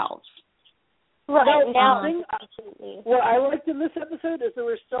themselves. Right. What I liked in this episode is there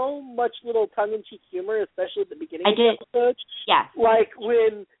was so much little tongue-in-cheek humor, especially at the beginning of the episode. Yeah. Like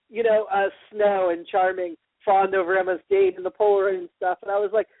when, Snow and Charming fawned over Emma's date and the Polaroid and stuff. And I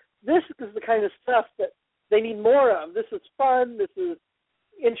was like, this is the kind of stuff that they need more of. This is fun. This is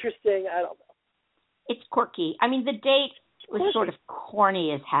interesting. I don't know. It's quirky. I mean, the date was sort of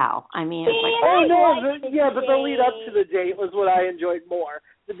corny as hell. I mean, it's like... but the lead up to the date was what I enjoyed more.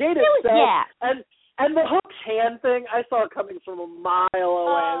 The date itself, and the Hook's hand thing, I saw it coming from a mile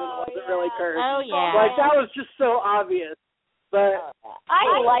away, and it wasn't really cursed. Oh, yeah. Like, that was just so obvious. But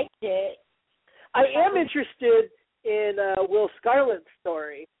I liked it. I am interested in Will Scarlet's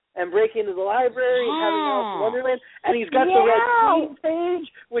story and breaking into the library and having Alice in Wonderland, and he's got the Red Queen page,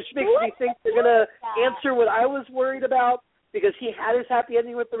 which makes me think they're going to answer what I was worried about, because he had his happy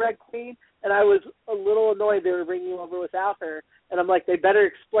ending with the Red Queen, and I was a little annoyed they were bringing him over without her. And I'm like, they better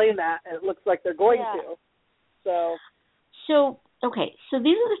explain that, and it looks like they're going to. So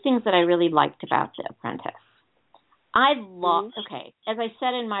these are the things that I really liked about The Apprentice. I love, as I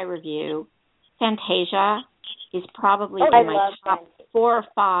said in my review, Fantasia is probably in my top 4 or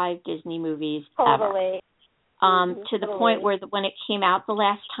 5 Disney movies ever. To the point where when it came out the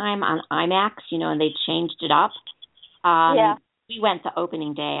last time on IMAX, and they changed it up, we went the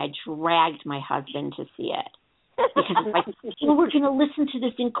opening day. I dragged my husband to see it. Because it's like, we're going to listen to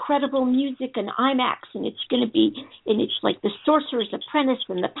this incredible music in IMAX, and it's going to be, and it's like the Sorcerer's Apprentice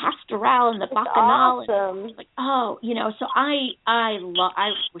and the Pastoral and the Bacchanal. Awesome. It's like, so I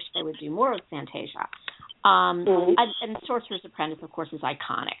wish they would do more of Fantasia. And Sorcerer's Apprentice, of course, is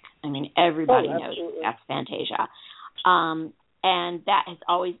iconic. I mean, everybody knows that's Fantasia. And that has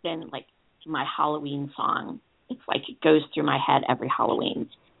always been like my Halloween song. It's like it goes through my head every Halloween.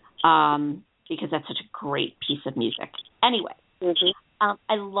 Because that's such a great piece of music. Anyway,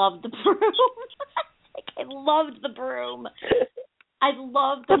 I love the broom. I loved the broom. I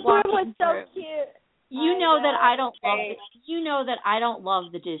loved the broom was so cute. You know that I don't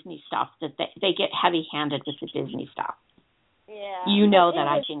love the Disney stuff. That they get heavy-handed with the Disney stuff. Yeah. You know that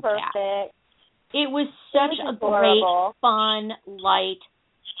I think perfect. that. It was such a great, fun, light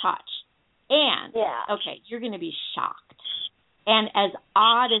touch. And you're going to be shocked. And as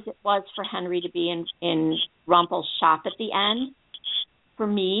odd as it was for Henry to be in Rumple's shop at the end, for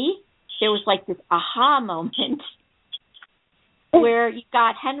me, there was like this aha moment where you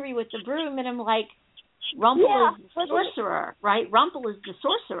got Henry with the broom, and I'm like, Rumple is the sorcerer, right? Rumple is the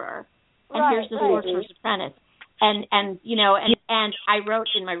sorcerer, and here's the Sorcerer's Apprentice. And I wrote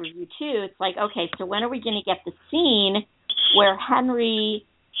in my review too, it's like, okay, so when are we going to get the scene where Henry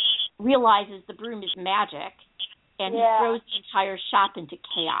realizes the broom is magic, and he throws the entire shop into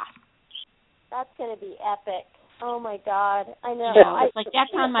chaos? That's going to be epic. Oh, my God. I know. It's like that's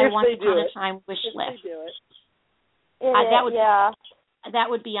on my Once Upon a Time wish list. That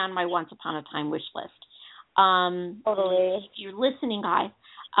would be on my Once Upon a Time wish list. Totally. If you're listening, guys.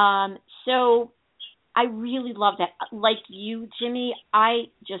 So I really love that. Like you, Jimmy, I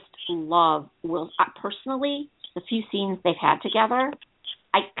just love Will. Personally, the few scenes they've had together,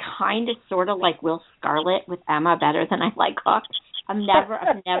 I kind of sort of like Will Scarlet with Emma better than I like Hook. I've never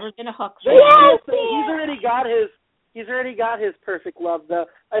been a Hook fan. He's already got his perfect love, though.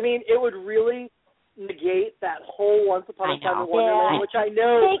 I mean, it would really negate that whole Once Upon a Time in Wonderland, which I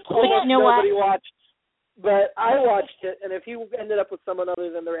know almost nobody watched. But I watched it, and if he ended up with someone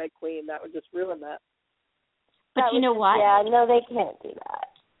other than the Red Queen, that would just ruin that. But you know what? Yeah, no, they can't do that.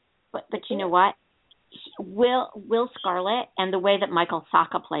 But you know what? Will Scarlett and the way that Michael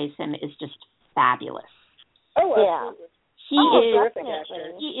Sacca plays him is just fabulous. Oh, Yeah.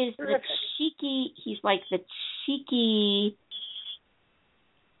 absolutely. He is the cheeky. He's like the cheeky,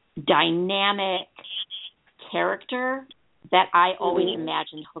 dynamic character that I always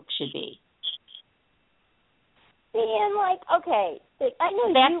imagined Hook should be. And like, okay, I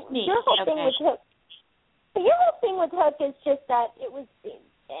know That's me. Your whole thing with Hook. Your whole thing with Hook is just that it was,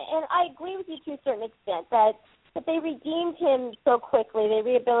 and I agree with you to a certain extent that they redeemed him so quickly, they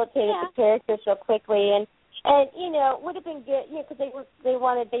rehabilitated the character so quickly, and you know, it would have been good, you know, because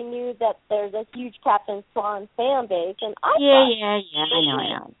they knew that there's a huge Captain Swan fan base, and I know.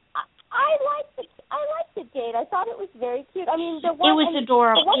 I liked the date. I thought it was very cute. I mean, it was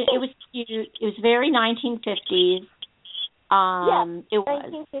adorable. It was cute. It was very 1950s. It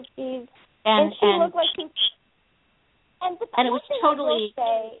was 1950s. And she looked like she. And it was totally.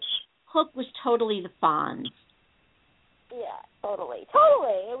 Hook was totally the Fonz. Yeah, totally.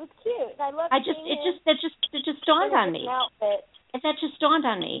 It was cute. I loved it. That just dawned on me. That just dawned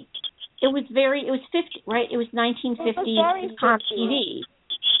on me. It was 50, right? It was 1950s on TV,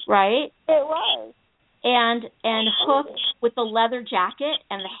 right? It was. And Hook with the leather jacket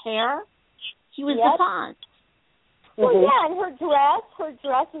and the hair, he was the Fonz. Well, yeah, and her dress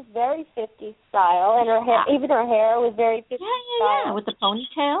is very 50s style, and her hair, even her hair was very 50s style. Yeah, with the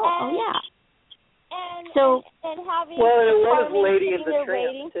ponytail. And having it was Lady in the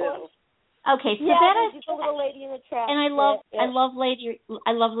Tramp too. Okay, so that is the little Lady in the Tramp. And I love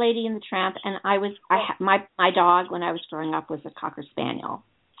Lady in the Tramp, and my dog when I was growing up was a Cocker Spaniel,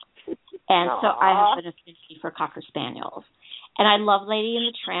 and so I have an affinity for Cocker Spaniels, and I love Lady in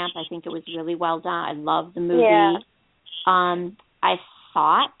the Tramp. I think it was really well done. I love the movie. Yeah. I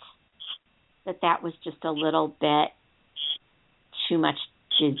thought that was just a little bit too much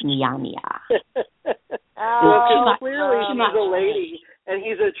Disney-ania. Clearly he's a lady and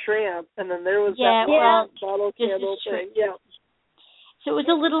he's a tramp, and then there was that bottle candle thing. Yeah. So it was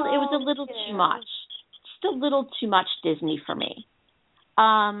a little too much, just a little too much Disney for me.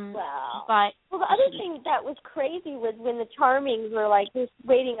 But the other thing that was crazy was when the Charmings were like just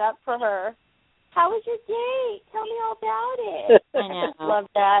waiting up for her. How was your date? Tell me all about it. I know. I love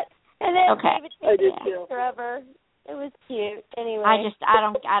that. And then David takes forever. It was cute. Anyway, I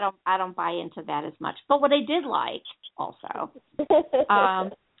don't buy into that as much. But what I did like also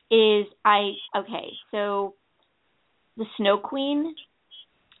is so the Snow Queen.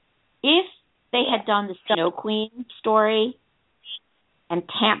 If they had done the Snow Queen story and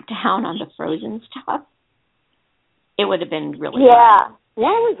tamped down on the Frozen stuff, it would have been really good. What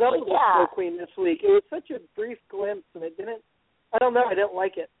was up with the Snow Queen this week? It was such a brief glimpse, and it didn't. I don't know. I didn't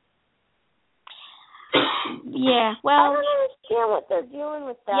like it. Yeah, well, I don't understand what they're doing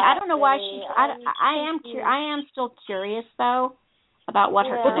with that. Yeah, I don't know why she's. I am still curious though about what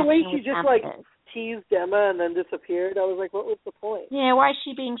her connection the way she with just Emma is. Teased Emma and then disappeared. I was like, what was the point? Yeah, why is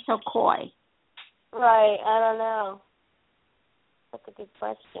she being so coy? Right, I don't know. That's a good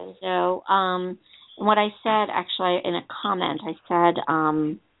question. So, what I said actually in a comment, I said,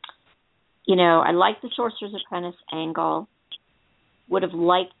 I like the Sorcerer's Apprentice angle. Would have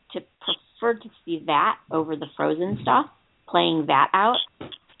liked to preferred to see that over the Frozen stuff, playing that out.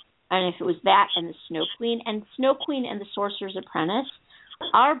 And if it was that and the Snow Queen and the Sorcerer's Apprentice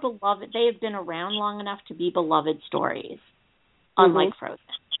are beloved. They have been around long enough to be beloved stories, unlike Frozen.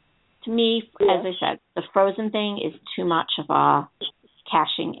 To me, as I said, the Frozen thing is too much of a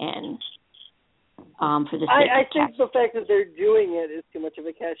cashing in for the sake I of think the fact that they're doing it is too much of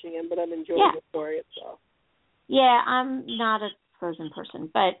a cashing in, but I'm enjoying the story itself. Yeah, I'm not a Frozen person,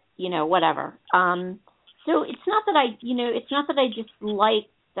 but whatever. So it's not that I disliked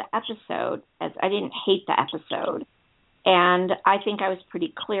the episode, as I didn't hate the episode, and I think I was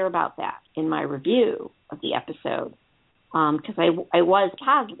pretty clear about that in my review of the episode, because I was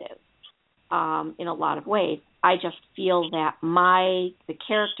positive in a lot of ways. I just feel that the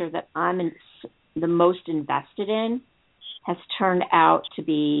character that I'm the most invested in has turned out to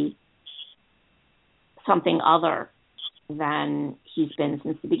be something other than he's been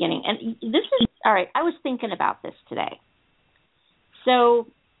since the beginning. And this is, all right, I was thinking about this today. So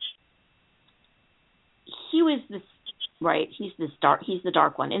he was this, right, he's the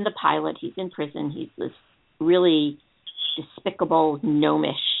dark one. In the pilot, he's in prison. He's this really despicable,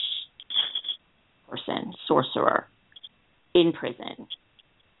 gnomish person, sorcerer, in prison.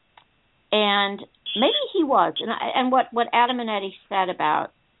 And maybe he was. And what Adam and Eddie said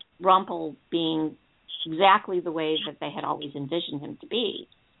about Rumpel being exactly the way that they had always envisioned him to be,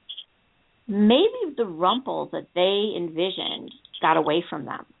 maybe the Rumpel that they envisioned got away from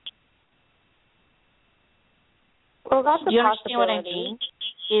them. Well, that's do a you understand what I possibility. mean?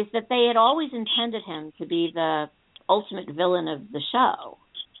 Is that they had always intended him to be the ultimate villain of the show.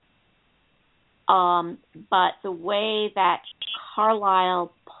 But the way that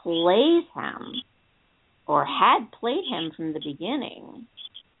Carlisle plays him, or had played him from the beginning,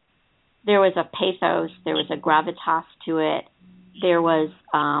 there was a pathos, there was a gravitas to it, there was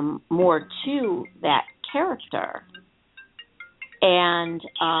more to that character. And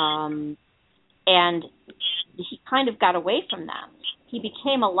he kind of got away from them. He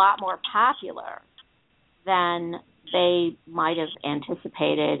became a lot more popular than they might have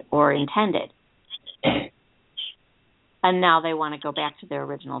anticipated or intended. And now they want to go back to their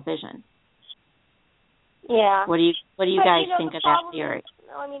original vision. Yeah. What do you guys think of that theory?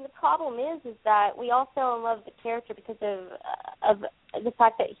 The problem is that we all fell in love with the character because of the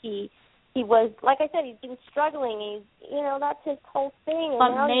fact that he was, like I said, he's been struggling. That's his whole thing.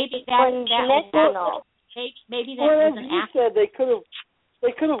 But maybe that well, was an act. Said they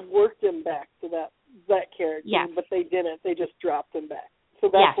could have worked him back to that character, yes. But they didn't. They just dropped him back. So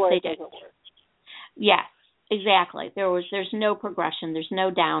that's why it doesn't work. Yes, exactly. There's no progression. There's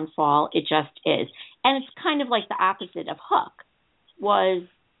no downfall. It just is. And it's kind of like the opposite of Hook.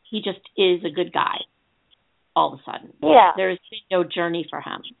 He just is a good guy all of a sudden. Yeah. There's been no journey for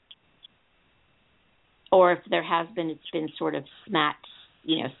him. Or if there has been, it's been sort of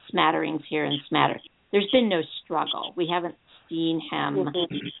smatterings here and smatterings. There's been no struggle. We haven't seen him.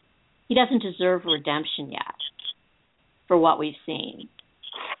 Mm-hmm. He doesn't deserve redemption yet for what we've seen.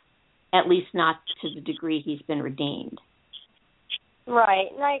 At least not to the degree he's been redeemed. Right,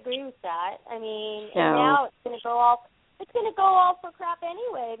 and I agree with that. And now it's going to go all for crap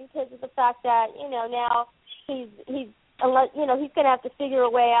anyway because of the fact that now he's going to have to figure a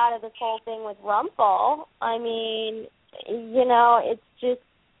way out of this whole thing with Rumpel. It's just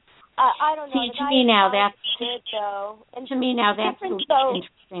I don't know. See, to me now that's the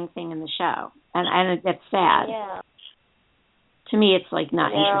interesting thing in the show, and that's sad. Yeah. To me, it's like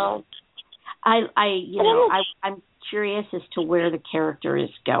not interesting. I'm curious as to where the character is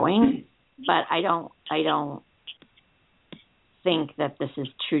going, but I don't think that this is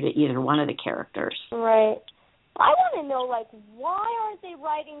true to either one of the characters. Right. I want to know, why aren't they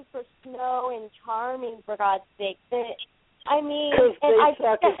writing for Snow and Charming, for God's sake? Because they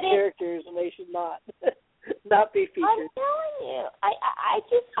suck as characters and they should not be featured. I'm telling you,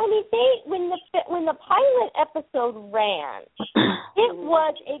 when the pilot episode ran, it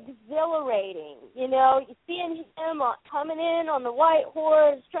was exhilarating. Seeing him coming in on the white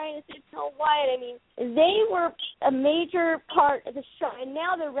horse, trying to see Snow White. They were a major part of the show, and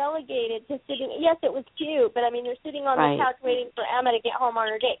now they're relegated to sitting. Yes, it was cute, but they're sitting on the couch waiting for Emma to get home on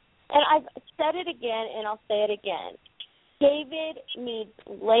her date. And I've said it again, and I'll say it again. David needs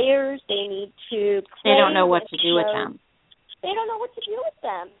layers. They need to. They don't know what to do with them. They don't know what to do with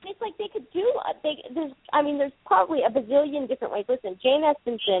them. It's like they could do. There's probably a bazillion different ways. Listen, Jane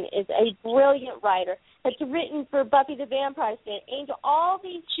Espenson is a brilliant writer. Has written for Buffy the Vampire Slayer, Angel, all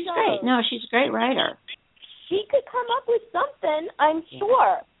these shows. She's great. No, she's a great writer. She could come up with something, I'm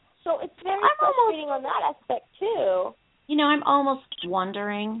sure. So it's very frustrating on that aspect too. I'm almost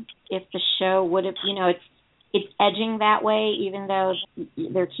wondering if the show would have. It's edging that way, even though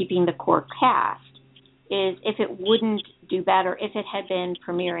they're keeping the core cast, is if it wouldn't do better if it had been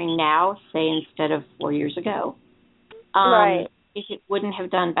premiering now, say, instead of 4 years ago. Right. If it wouldn't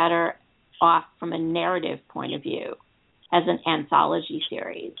have done better off from a narrative point of view as an anthology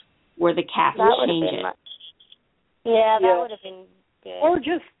series where the cast changes. That would have been good. Or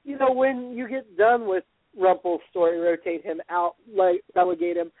just, when you get done with Rumpel's story, rotate him out,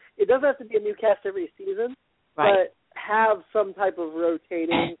 relegate him. It doesn't have to be a new cast every season. Right. But have some type of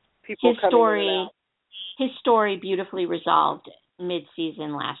rotating people coming in and out. His story beautifully resolved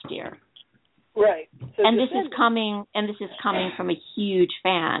mid-season last year. Right. So this is coming from a huge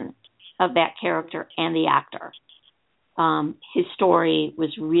fan of that character and the actor. His story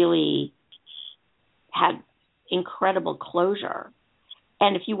had incredible closure.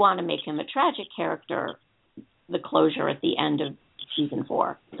 And if you want to make him a tragic character, the closure at the end of season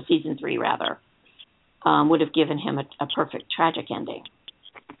 3 rather. Would have given him a perfect tragic ending.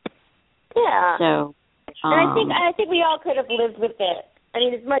 Yeah. So, and I think we all could have lived with it.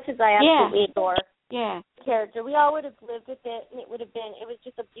 As much as I absolutely adore the character, we all would have lived with it, and it was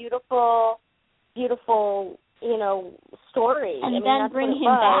just a beautiful, beautiful, story. And then bring him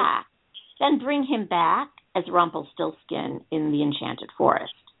back. Then bring him back as Rumpelstiltskin in the Enchanted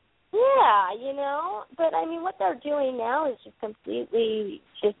Forest. Yeah, but what they're doing now is just completely,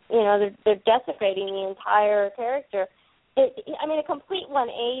 they're desecrating the entire character. A complete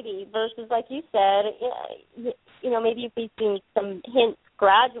 180 versus, like you said, maybe if we've seen some hints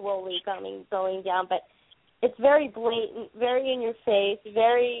gradually going down, but it's very blatant, very in your face,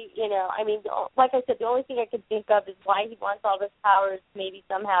 very, like I said, the only thing I could think of is why he wants all this power is maybe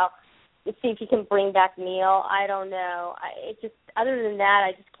somehow to see if he can bring back Neil. I don't know. Other than that,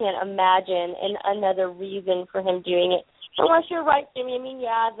 I just can't imagine another reason for him doing it. Unless you're right, Jimmy. I mean,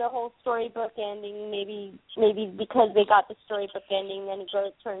 yeah, the whole storybook ending, maybe because they got the storybook ending, then he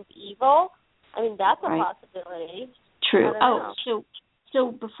turns evil. I mean, that's a possibility. True.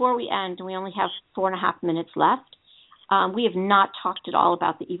 So before we end, we only have 4.5 minutes left. We have not talked at all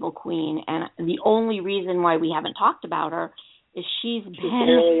about the Evil Queen, and the only reason why we haven't talked about her is she's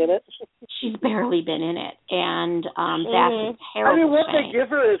barely in it. She's barely been in it, and that's a terrible I mean, what thing. they give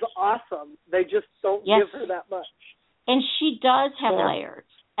her is awesome. They just don't give her that much. And she does have layers,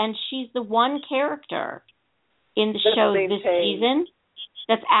 and she's the one character in the show this season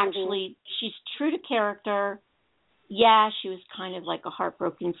that's actually, she's true to character. Yeah, she was kind of like a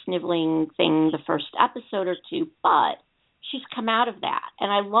heartbroken, sniveling thing the first episode or two, but she's come out of that.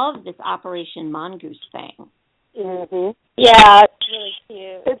 And I love this Operation Mongoose thing. Mm-hmm. Yeah, it's really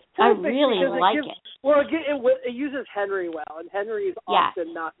cute. It's I really like it. Well, it uses Henry well, and Henry is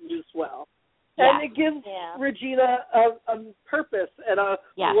often not used well. And it gives Regina a purpose and a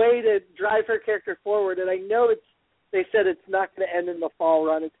way to drive her character forward. And I know they said it's not going to end in the fall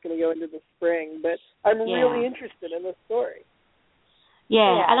run. It's going to go into the spring. But I'm really interested in this story.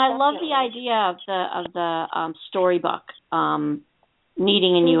 Yeah, and I love the idea of the storybook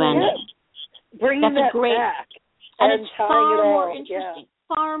needing a new ending. Bringing that back. And it's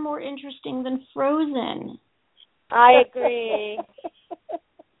far more interesting than Frozen. I agree.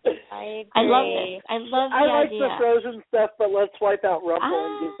 I love this. I love the idea. I like the Frozen stuff, but let's wipe out Rumple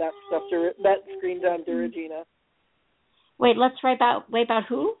and give that stuff that screen time to Regina. Wait, let's wipe out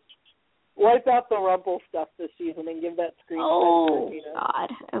who? Wipe out the Rumple stuff this season and give that screen time to Regina. Oh,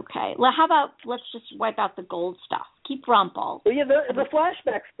 God. Okay. Well, how about let's just wipe out the Gold stuff. Keep Rumple. Well, yeah, the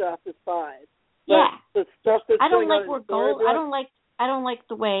flashback stuff is fine. Yeah. The stuff that's I don't like where Gold. I don't like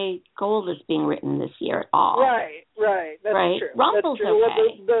the way Gold is being written this year at all. Right. That's true. Rumple's That's true.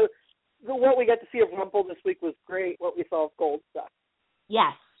 okay. What we got to see of Rumple this week was great. What we saw of Gold stuff.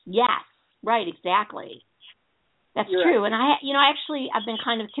 Yes. Right, exactly. That's true. Right. And I've been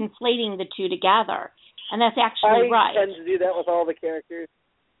kind of conflating the two together, and that's actually right. I tend to do that with all the characters.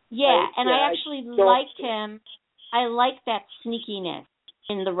 Yeah, I actually liked him. I liked that sneakiness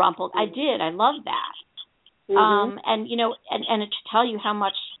in the Rumple. I did. I loved that. Mm-hmm. And to tell you how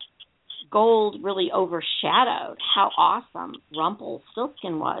much Gold really overshadowed how awesome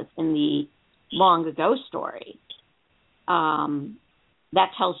Rumpelstiltskin was in the Long Ago story.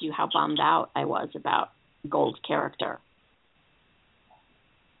 That tells you how bummed out I was about Gold's character.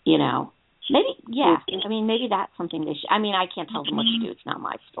 Maybe that's something they should. I mean, I can't tell them what to do. It's not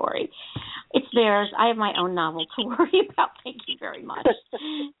my story. It's theirs. I have my own novel to worry about. Thank you very much.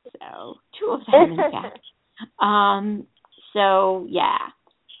 So, 2 of them, in fact. So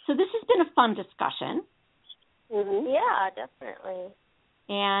this has been a fun discussion. Mm-hmm. Yeah, definitely.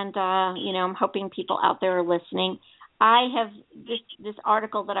 And, I'm hoping people out there are listening. I have this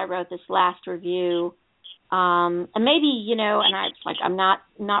article that I wrote, this last review, and maybe, I'm not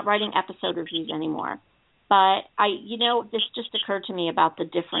writing episode reviews anymore. But this just occurred to me about the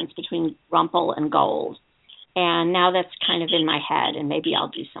difference between Rumple and Gold. And now that's kind of in my head, and maybe I'll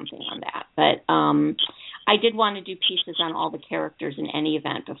do something on that. But I did want to do pieces on all the characters in any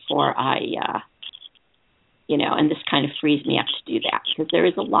event before I, and this kind of frees me up to do that, because there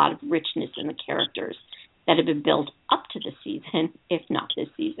is a lot of richness in the characters that have been built up to this season, if not this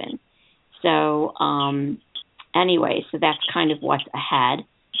season. So anyway, so that's kind of what's ahead.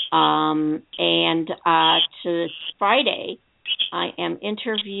 And to Friday, I am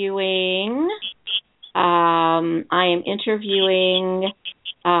interviewing... Brad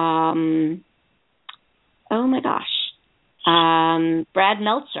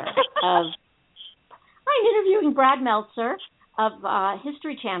Meltzer I'm interviewing Brad Meltzer of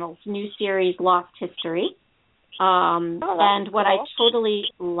History Channel's new series Lost History. And what I totally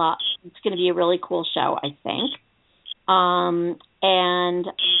love, it's going to be a really cool show, I think.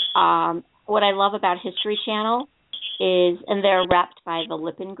 What I love about History Channel is, and they're repped by the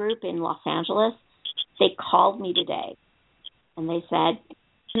Lippin Group in Los Angeles, they called me today and they said,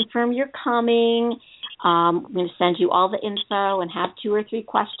 confirm you're coming. I'm going to send you all the info and have 2 or 3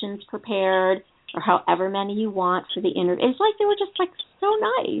 questions prepared, or however many you want for the interview. It's like they were just so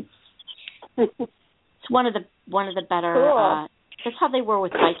nice. It's one of the better. Cool. That's how they were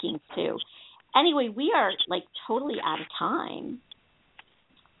with Vikings too. Anyway, we are totally out of time.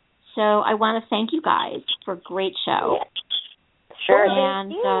 So I want to thank you guys for a great show. Yeah. Sure.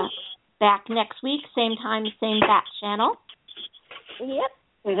 And back next week, same time, same bat channel. Yep.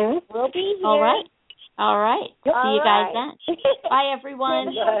 Mm-hmm. We'll be here. All right. Yep. See you guys then. Bye, everyone.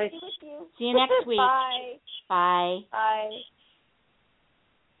 Bye. See you next week. Bye. Bye. Bye.